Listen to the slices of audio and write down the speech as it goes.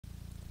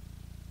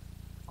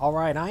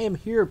Alright, I am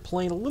here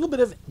playing a little bit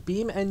of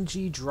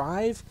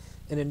BeamNG.drive,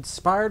 and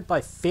inspired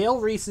by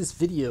FailRace's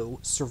video,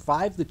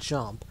 Survive the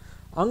Jump,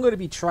 I'm going to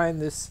be trying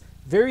this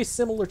very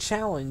similar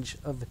challenge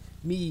of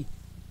me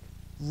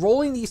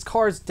rolling these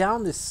cars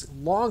down this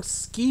long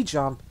ski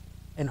jump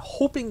and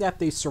hoping that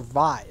they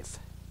survive.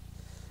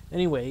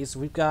 Anyways,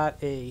 we've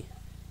got a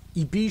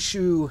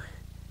Ibishu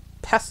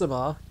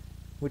Pessima,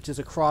 which is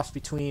a cross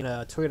between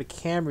a Toyota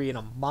Camry and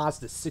a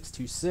Mazda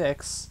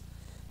 626.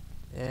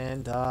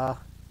 And,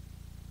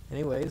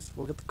 anyways,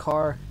 we'll get the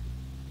car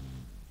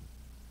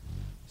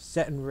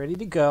set and ready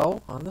to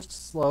go on the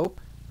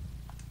slope.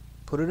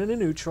 Put it into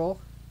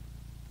neutral.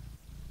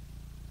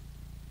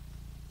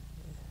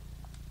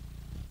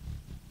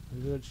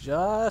 We'll do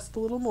just a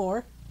little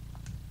more.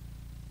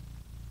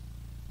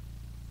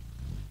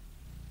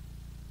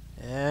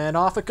 And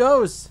off it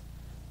goes.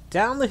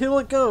 Down the hill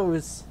it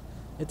goes.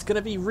 It's going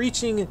to be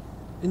reaching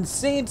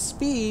insane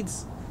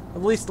speeds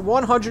of at least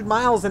 100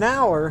 miles an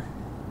hour.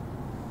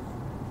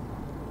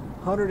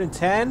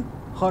 110,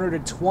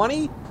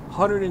 120,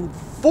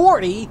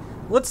 140.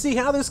 Let's see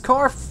how this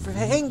car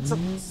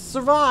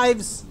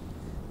survives.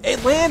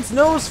 It lands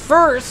nose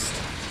first.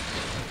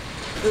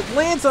 It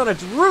lands on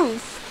its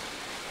roof.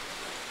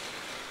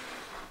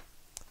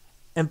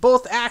 And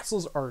both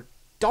axles are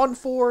done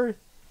for.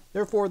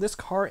 Therefore, this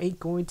car ain't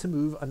going to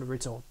move under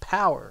its own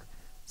power.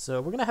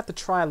 So we're going to have to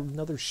try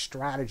another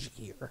strategy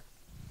here.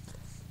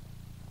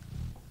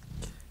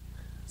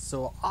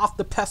 So off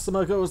the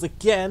Pessima goes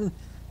again.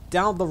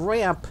 Down the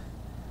ramp.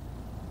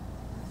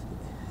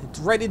 It's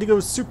ready to go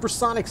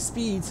supersonic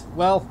speeds.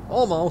 Well,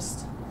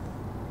 almost.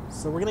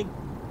 So we're going to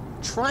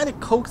try to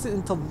coax it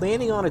into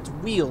landing on its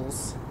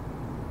wheels.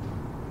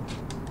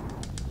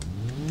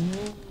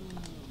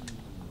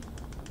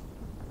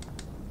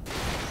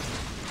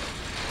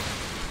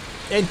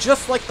 And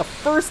just like the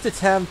first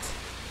attempt,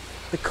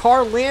 the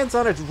car lands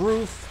on its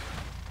roof.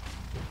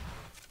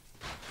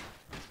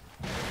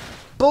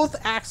 Both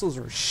axles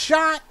are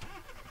shot.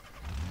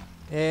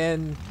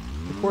 And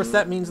of course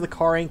that means the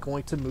car ain't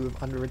going to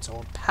move under its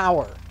own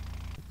power.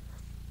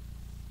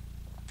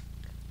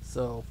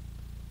 So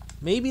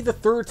maybe the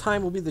third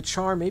time will be the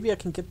charm. Maybe I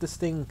can get this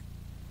thing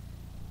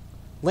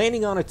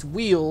landing on its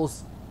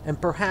wheels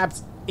and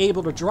perhaps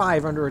able to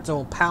drive under its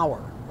own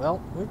power.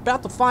 Well, we're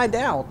about to find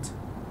out.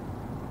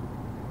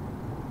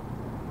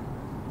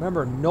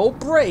 Remember, no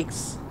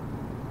brakes.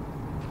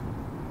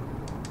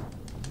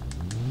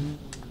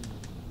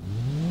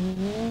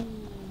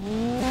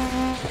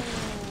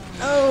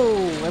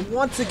 Oh, and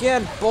once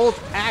again, both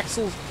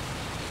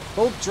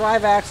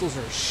drive axles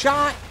are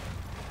shot.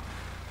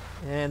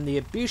 And the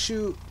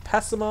Ibishu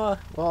Pessima,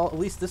 well, at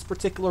least this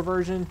particular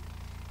version,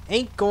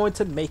 ain't going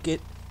to make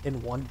it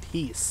in one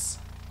piece.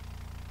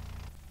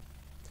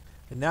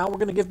 And now we're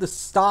going to give the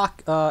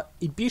stock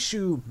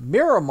Ibishu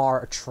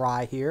Miramar a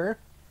try here.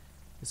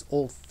 This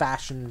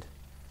old-fashioned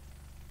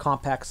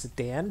compact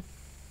sedan.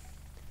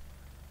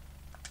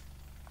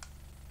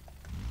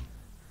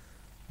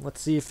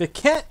 Let's see if it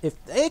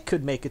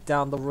could make it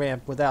down the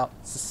ramp without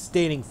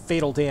sustaining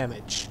fatal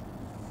damage.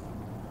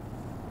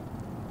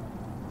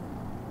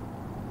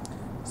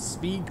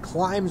 Speed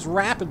climbs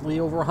rapidly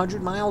over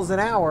 100 miles an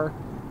hour.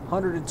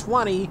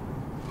 120,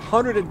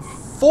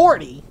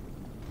 140.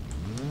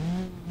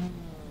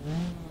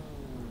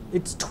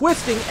 It's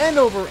twisting end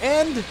over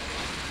end.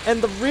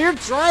 And the rear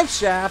drive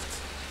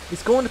shaft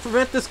is going to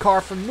prevent this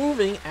car from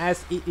moving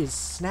as it is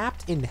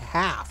snapped in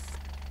half.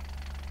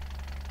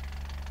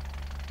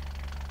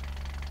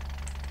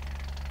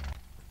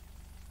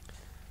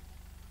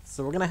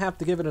 So we're going to have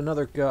to give it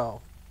another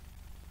go.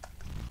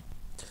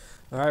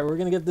 Alright, we're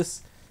going to give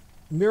this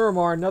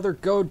Miramar another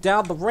go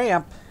down the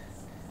ramp.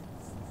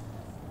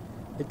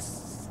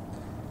 It's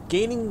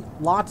gaining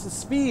lots of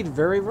speed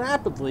very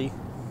rapidly.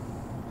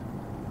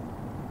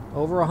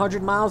 Over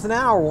 100 miles an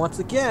hour once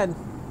again.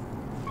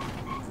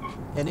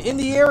 And in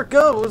the air it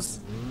goes.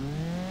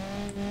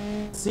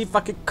 Let's see if I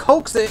can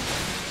coax it.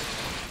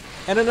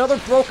 And another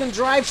broken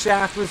drive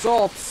shaft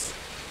results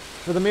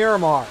for the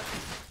Miramar.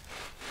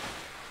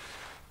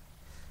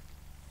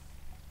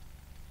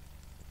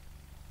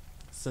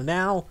 So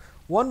now,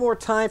 one more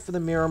time for the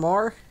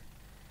Miramar.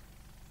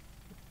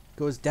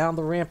 Goes down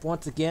the ramp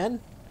once again.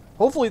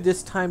 Hopefully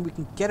this time we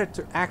can get it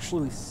to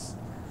actually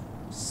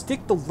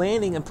stick the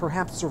landing and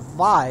perhaps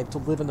survive to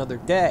live another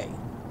day.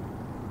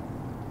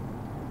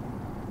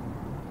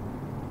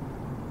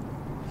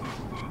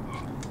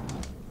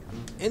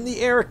 In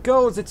the air it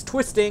goes, it's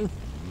twisting.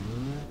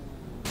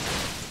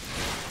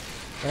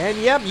 And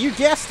yep, you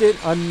guessed it,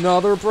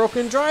 another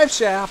broken drive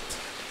shaft.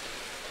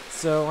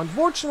 So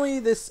unfortunately,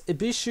 this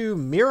Ibishu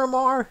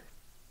Miramar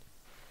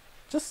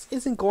just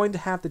isn't going to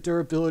have the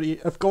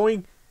durability of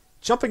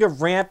jumping a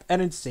ramp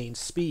at insane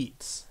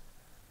speeds.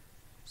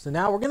 So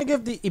now we're going to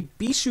give the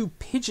Ibishu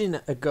Pigeon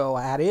a go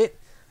at it.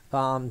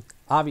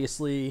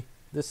 Obviously,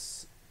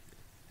 this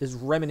is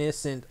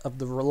reminiscent of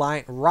the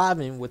Reliant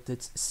Robin with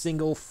its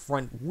single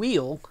front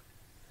wheel.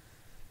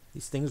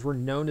 These things were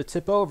known to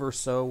tip over,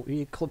 so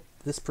we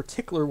this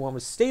particular one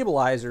with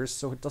stabilizers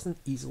so it doesn't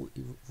easily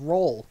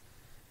roll.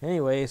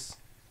 Anyways,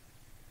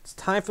 it's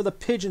time for the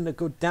Pigeon to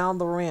go down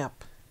the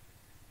ramp.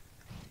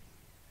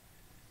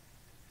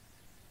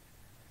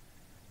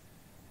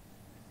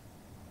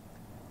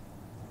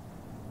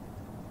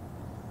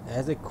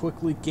 As it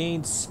quickly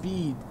gains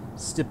speed,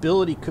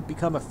 stability could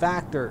become a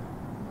factor.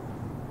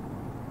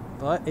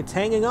 But it's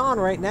hanging on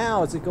right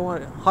now as it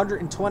going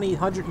 120,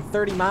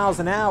 130 miles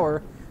an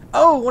hour.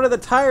 Oh, one of the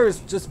tires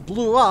just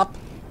blew up.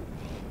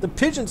 The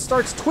Pigeon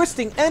starts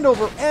twisting end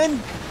over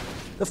end.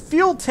 The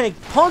fuel tank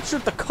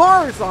punctured. The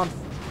car is on.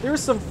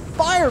 There's some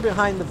fire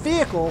behind the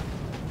vehicle.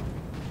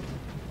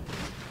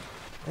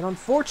 And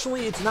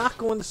unfortunately, it's not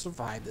going to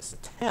survive this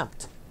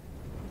attempt.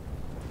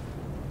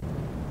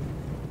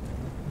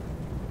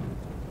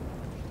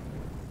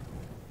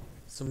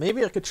 So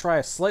maybe I could try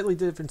a slightly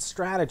different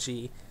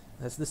strategy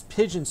as this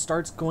Pigeon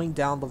starts going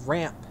down the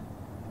ramp.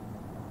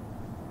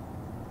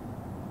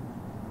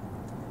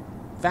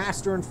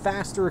 Faster and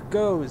faster it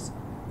goes.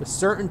 The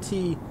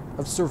certainty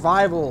of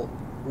survival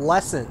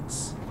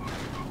lessens.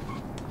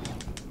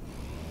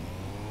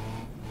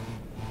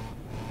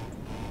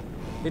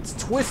 It's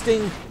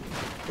twisting.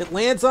 It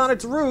lands on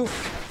its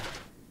roof.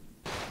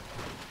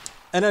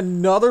 And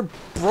another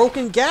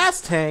broken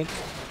gas tank.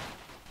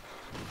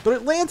 But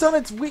it lands on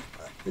its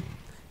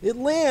It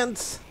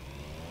lands,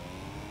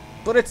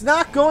 but it's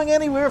not going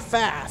anywhere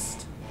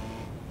fast.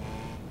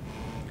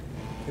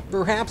 If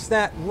perhaps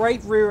that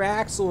right rear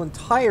axle and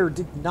tire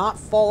did not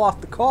fall off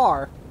the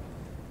car,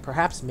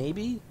 perhaps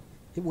maybe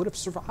it would have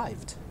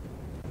survived.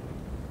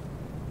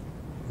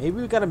 Maybe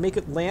we gotta make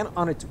it land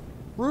on its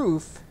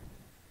roof,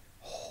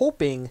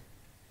 hoping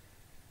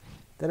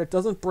that it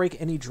doesn't break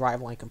any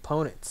driveline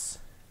components.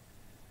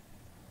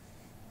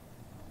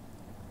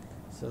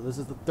 So this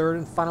is the third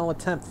and final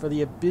attempt for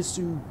the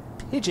Ibishu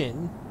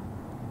Pigeon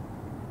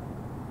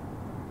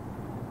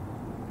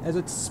as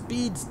it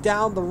speeds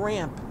down the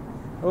ramp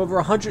over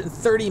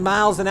 130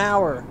 miles an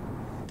hour,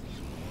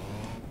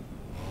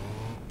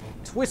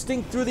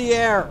 twisting through the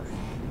air,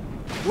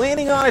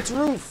 landing on its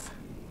roof.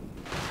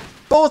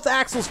 Both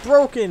axles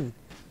broken,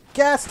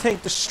 gas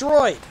tank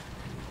destroyed.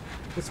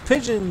 This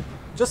Pigeon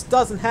just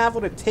doesn't have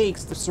what it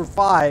takes to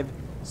survive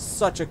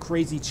such a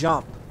crazy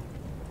jump.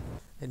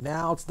 And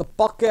now it's the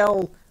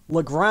Bruckell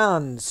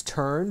LeGran's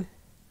turn.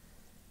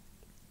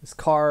 This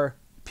car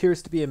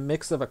appears to be a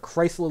mix of a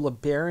Chrysler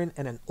LeBaron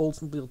and an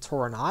Oldsmobile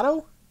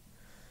Toronado.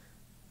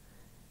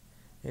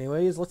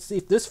 Anyways, let's see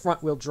if this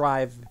front-wheel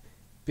drive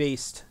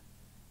based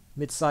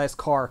mid-sized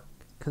car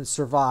can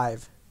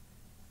survive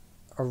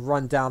a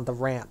run down the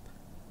ramp.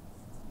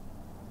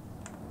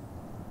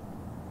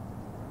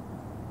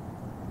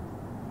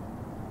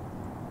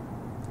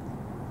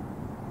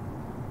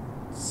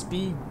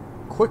 Speed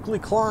quickly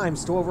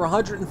climbs to over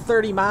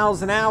 130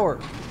 miles an hour.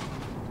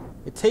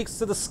 It takes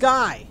to the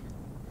sky.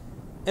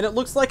 And it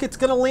looks like it's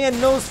going to land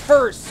nose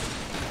first.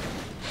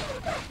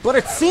 But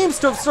it seems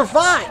to have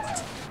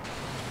survived.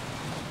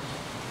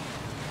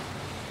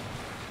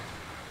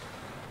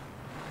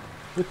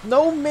 With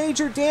no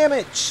major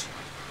damage.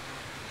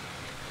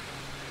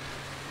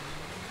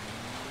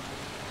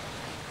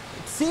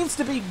 It seems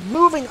to be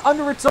moving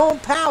under its own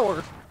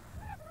power.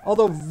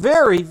 Although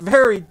very,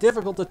 very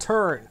difficult to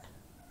turn.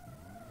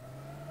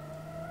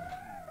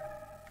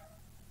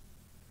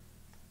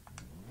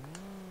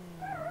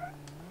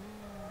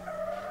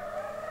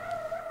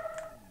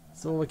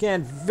 So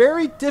again,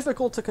 very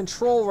difficult to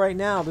control right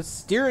now. The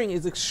steering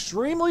is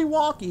extremely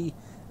wonky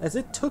as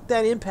it took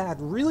that impact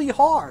really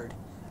hard.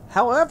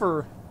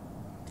 However,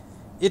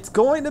 it's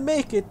going to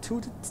make it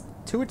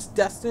to its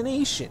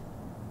destination,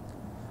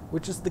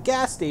 which is the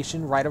gas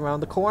station right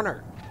around the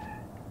corner.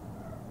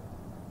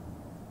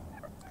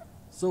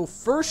 So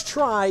first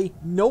try,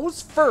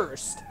 nose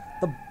first,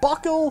 the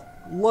Bruckell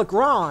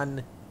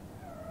LeGran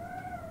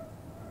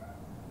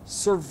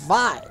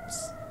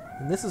survives.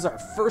 And this is our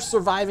first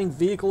surviving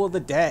vehicle of the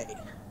day.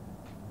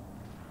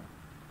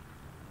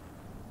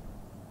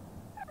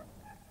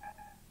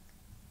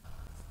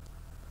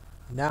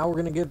 Now we're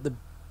going to give the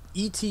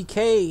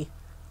ETK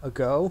a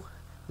go,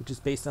 which is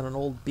based on an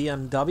old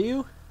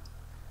BMW. I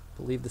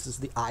believe this is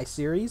the I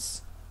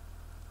series.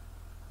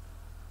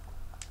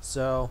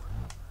 So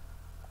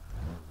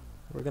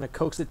we're going to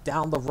coax it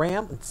down the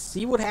ramp and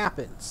see what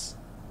happens.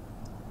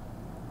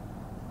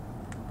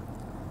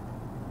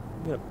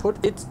 I'm going to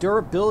put its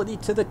durability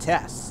to the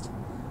test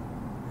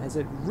as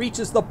it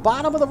reaches the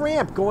bottom of the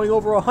ramp, going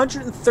over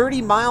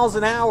 130 miles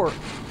an hour,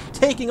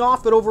 taking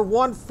off at over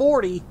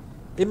 140.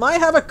 It might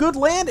have a good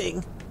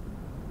landing.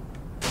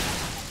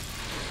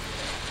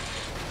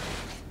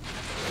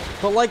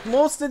 But like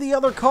most of the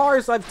other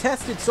cars I've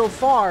tested so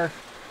far,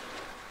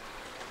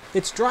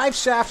 its drive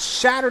shaft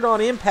shattered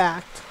on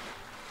impact,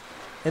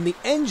 and the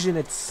engine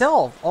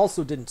itself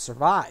also didn't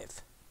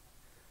survive.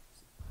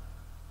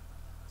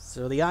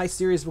 So the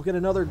I-Series will get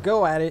another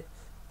go at it.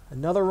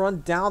 Another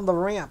run down the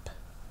ramp.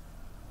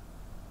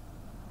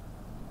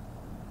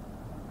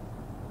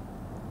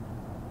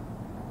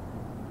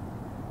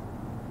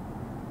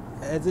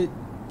 As it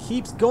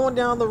keeps going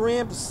down the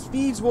ramp.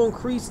 Speeds will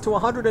increase to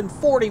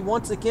 140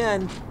 once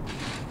again.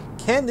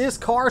 Can this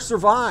car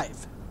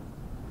survive?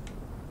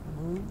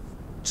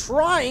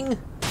 Trying.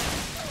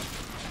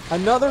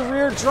 Another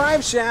rear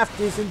drive shaft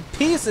is in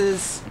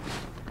pieces,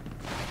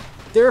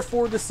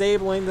 therefore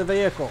disabling the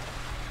vehicle.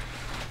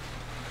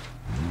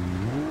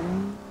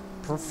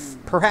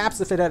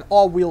 Perhaps if it had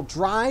all-wheel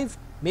drive,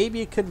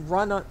 maybe it could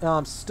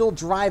run, still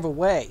drive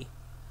away.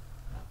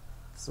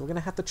 So we're going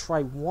to have to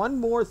try one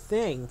more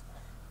thing.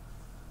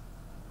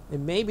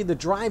 And maybe the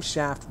drive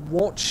shaft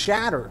won't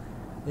shatter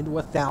into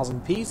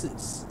 1,000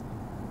 pieces.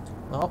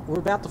 Well, we're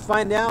about to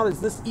find out as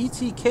this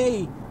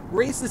ETK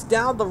races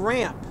down the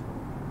ramp.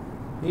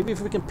 Maybe if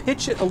we can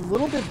pitch it a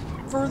little bit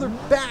further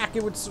back,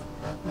 we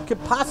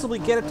could possibly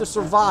get it to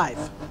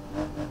survive.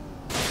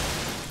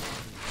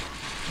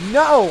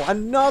 No!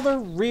 Another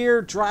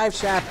rear drive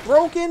shaft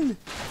broken.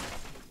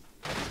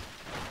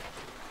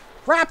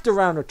 Wrapped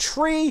around a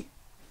tree.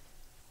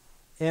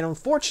 And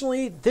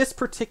unfortunately, this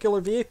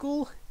particular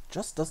vehicle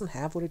just doesn't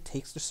have what it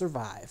takes to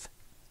survive.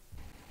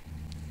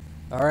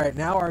 Alright,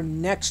 now our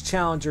next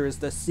challenger is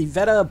the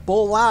Civetta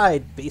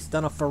Bolide, based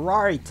on a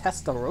Ferrari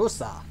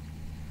Testarossa.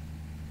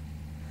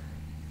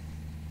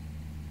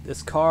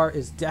 This car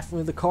is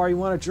definitely the car you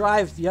want to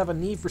drive if you have a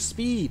need for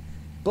speed,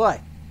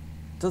 but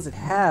does it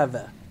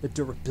have the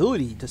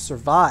durability to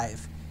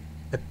survive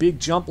a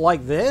big jump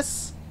like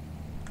this?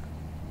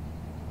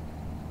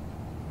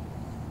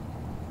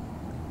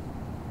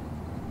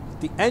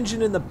 The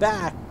engine in the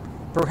back,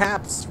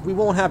 perhaps we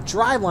won't have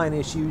driveline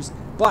issues,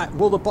 but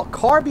will the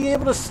car be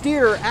able to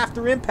steer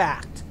after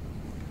impact?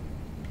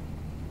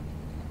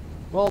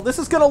 Well, this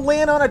is going to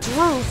land on its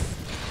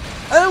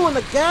roof. Oh, and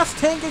the gas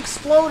tank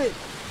exploded.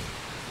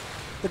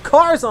 The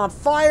car's on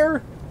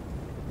fire,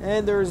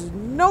 and there's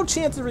no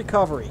chance of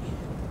recovery.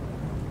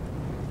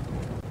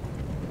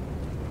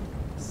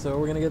 So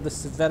we're going to give the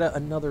Civetta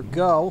another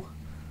go.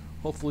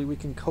 Hopefully we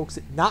can coax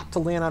it not to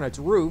land on its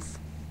roof.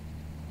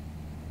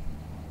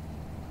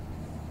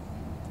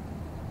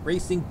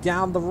 Racing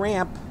down the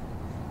ramp.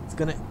 It's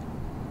going to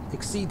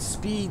exceed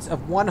speeds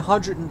of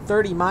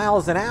 130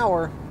 miles an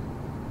hour.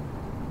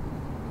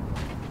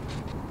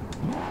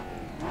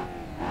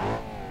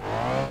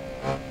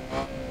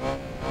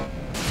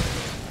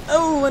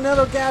 Oh,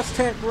 another gas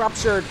tank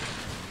ruptured.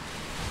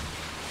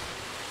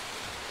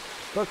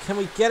 But can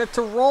we get it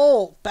to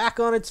roll back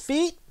on its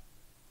feet?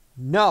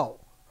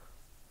 No.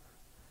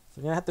 So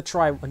we're going to have to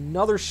try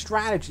another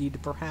strategy to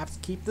perhaps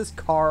keep this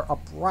car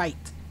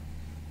upright.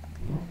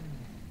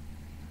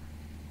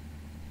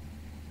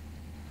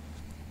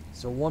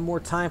 So one more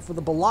time for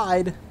the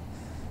Bolide.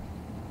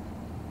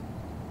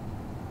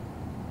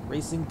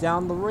 Racing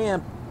down the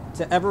ramp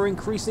to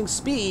ever-increasing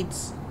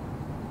speeds.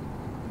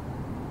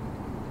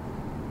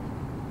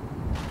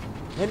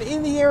 And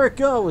in the air it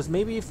goes.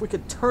 Maybe if we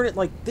could turn it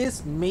like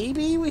this,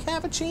 maybe we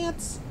have a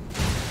chance?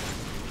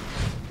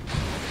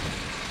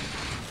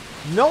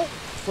 Nope.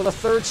 For the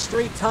third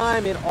straight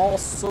time, it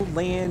also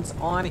lands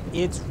on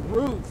its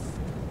roof.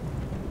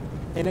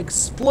 And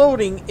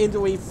exploding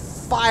into a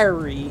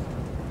fiery,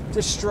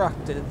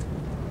 destructive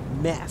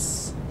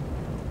mess.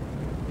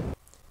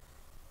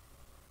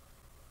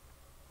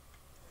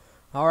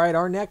 Alright,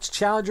 our next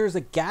challenger is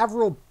a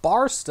Gavril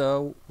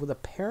Barstow with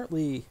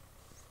apparently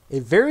a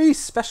very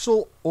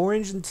special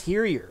orange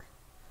interior.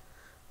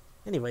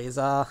 Anyways,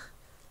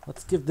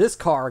 let's give this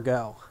car a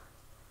go.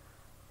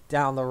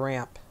 Down the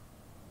ramp.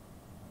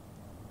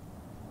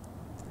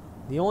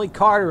 The only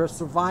car to have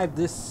survived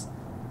this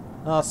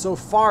so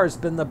far has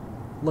been the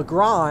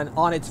LeGran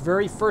on its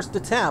very first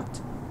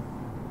attempt.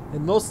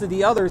 And most of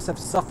the others have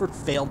suffered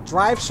failed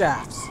drive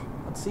shafts.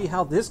 Let's see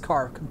how this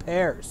car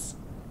compares.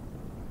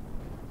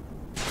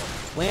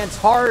 Lands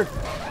hard,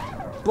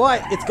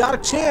 but it's got a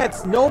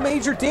chance. No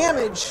major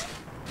damage.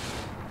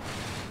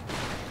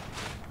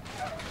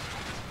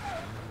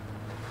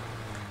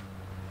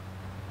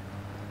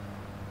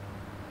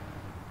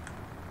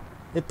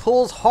 It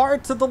pulls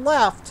hard to the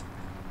left.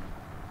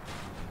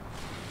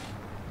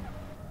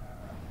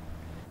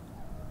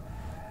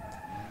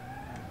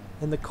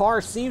 And the car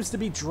seems to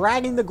be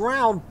dragging the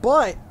ground,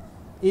 but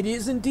it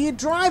is indeed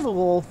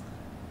drivable.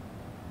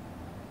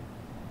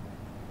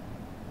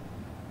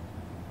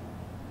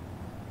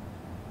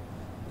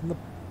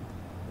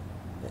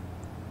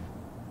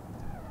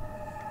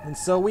 And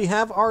so we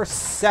have our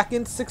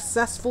second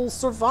successful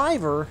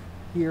survivor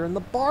here in the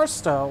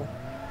Barstow.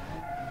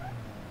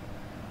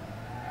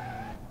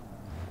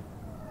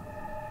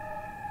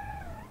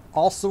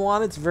 Also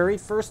on its very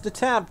first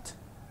attempt,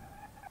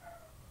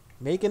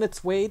 making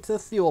its way to the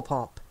fuel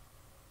pump.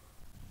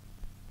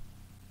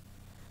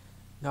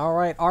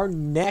 Alright, our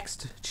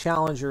next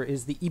challenger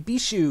is the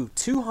Ibishu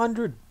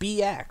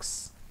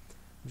 200BX,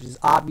 which is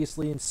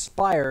obviously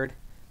inspired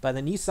by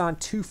the Nissan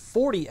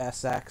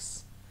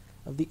 240SX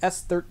of the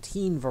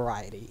S13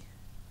 variety.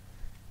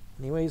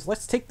 Anyways,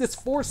 let's take this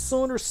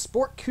 4-cylinder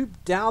sport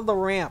coupe down the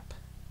ramp.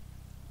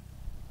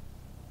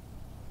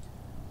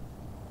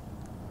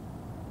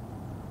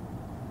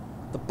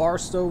 The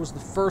Barstow was the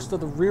first of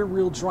the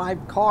rear-wheel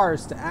drive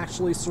cars to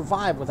actually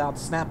survive without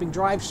snapping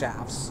drive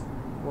shafts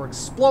or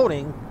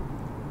exploding.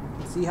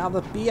 Let's see how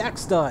the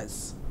BX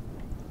does.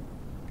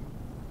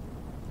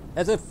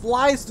 As it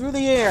flies through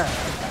the air.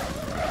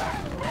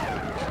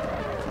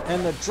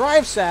 And the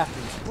drive shaft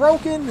is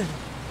broken,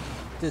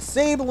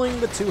 disabling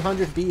the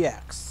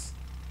 200BX.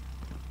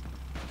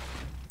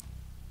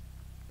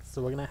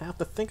 So we're going to have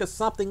to think of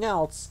something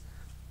else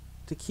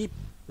to keep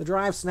the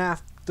drive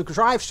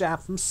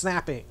shaft from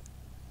snapping.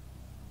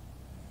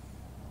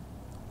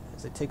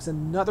 As it takes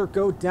another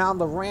go down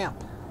the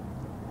ramp.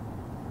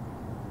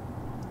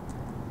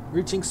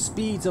 Reaching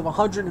speeds of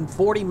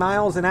 140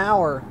 miles an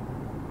hour.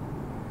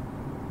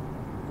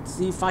 Let's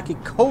see if I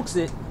can coax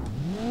it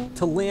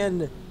to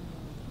land.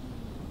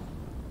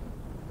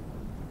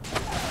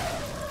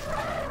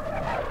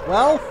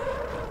 Well,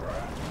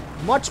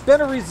 much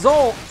better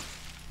result.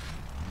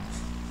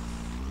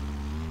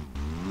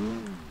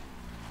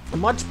 A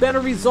much better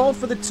result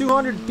for the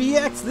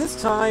 200BX this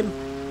time.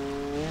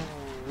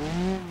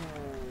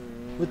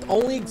 With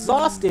only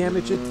exhaust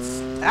damage, it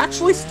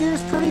actually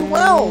steers pretty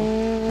well.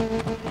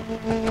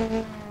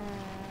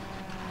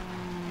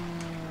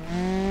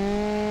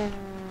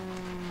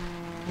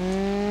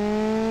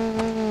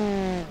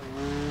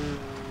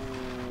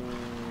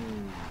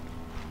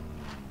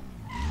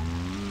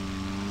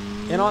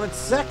 And on its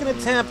second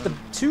attempt, the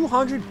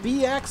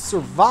 200BX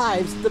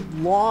survives the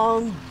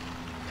long,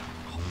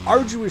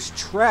 arduous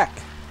trek.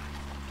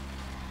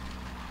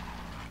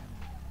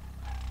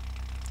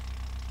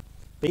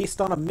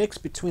 Based on a mix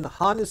between a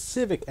Honda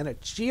Civic and a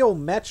Geo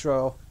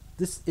Metro,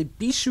 this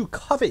Ibishu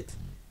Covet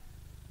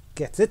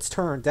gets its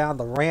turn down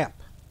the ramp.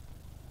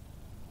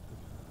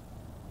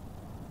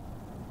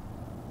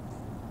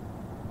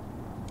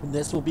 And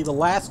this will be the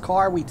last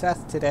car we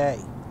test today.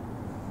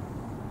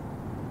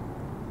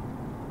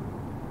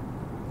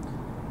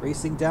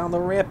 Racing down the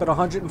ramp at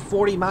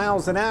 140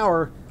 miles an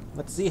hour.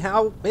 Let's see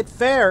how it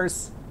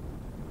fares.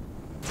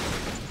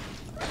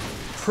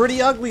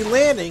 Pretty ugly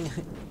landing.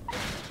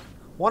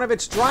 One of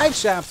its drive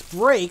shafts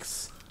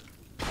breaks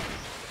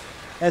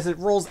as it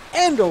rolls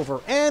end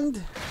over end.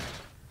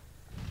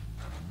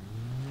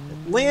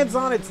 It lands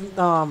on its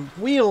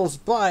wheels,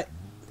 but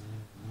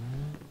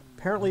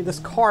apparently this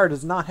car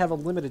does not have a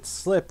limited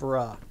slip or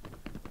a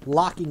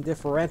locking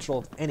differential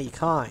of any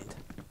kind.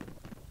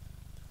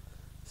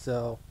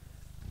 So,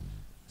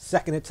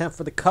 second attempt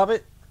for the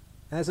Covet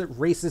as it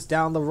races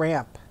down the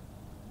ramp.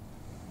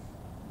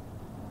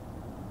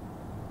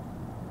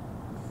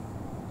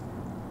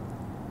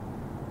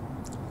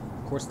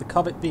 Of course, the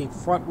Covet being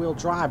front-wheel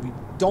drive, you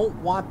don't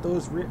want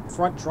those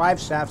front drive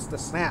shafts to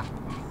snap.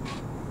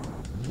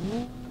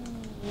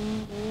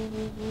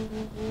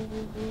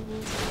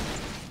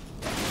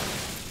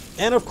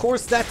 And of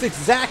course, that's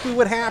exactly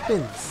what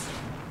happens.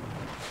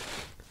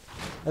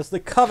 As the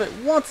Covet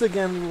once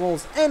again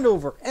rolls end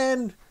over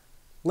end,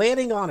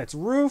 landing on its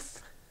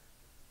roof,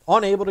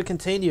 unable to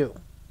continue.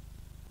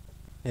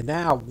 And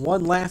now,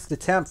 one last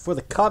attempt for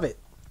the Covet.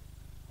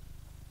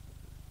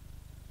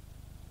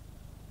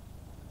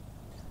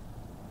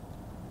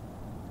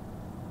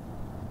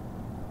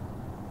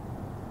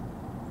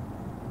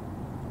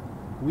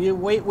 We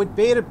await with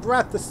bated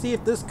breath to see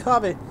if this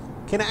Covet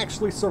can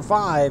actually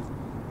survive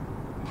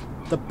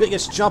the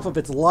biggest jump of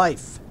its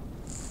life.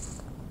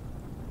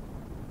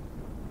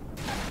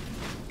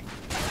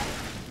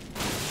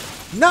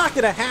 Not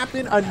gonna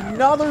happen.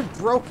 Another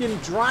broken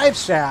drive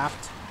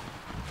shaft.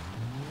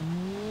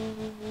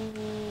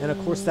 And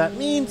of course that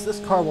means this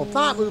car will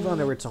not move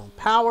under its own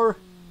power.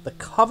 The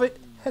Covet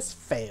has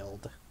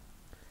failed.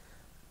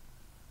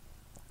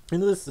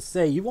 And needless to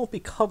say, you won't be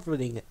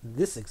covering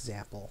this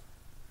example.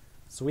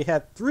 So we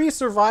had 3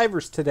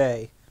 survivors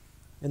today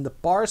in the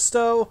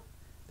Barstow,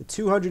 the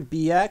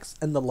 200BX,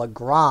 and the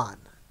LeGran.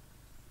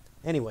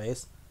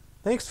 Anyways,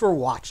 thanks for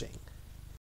watching.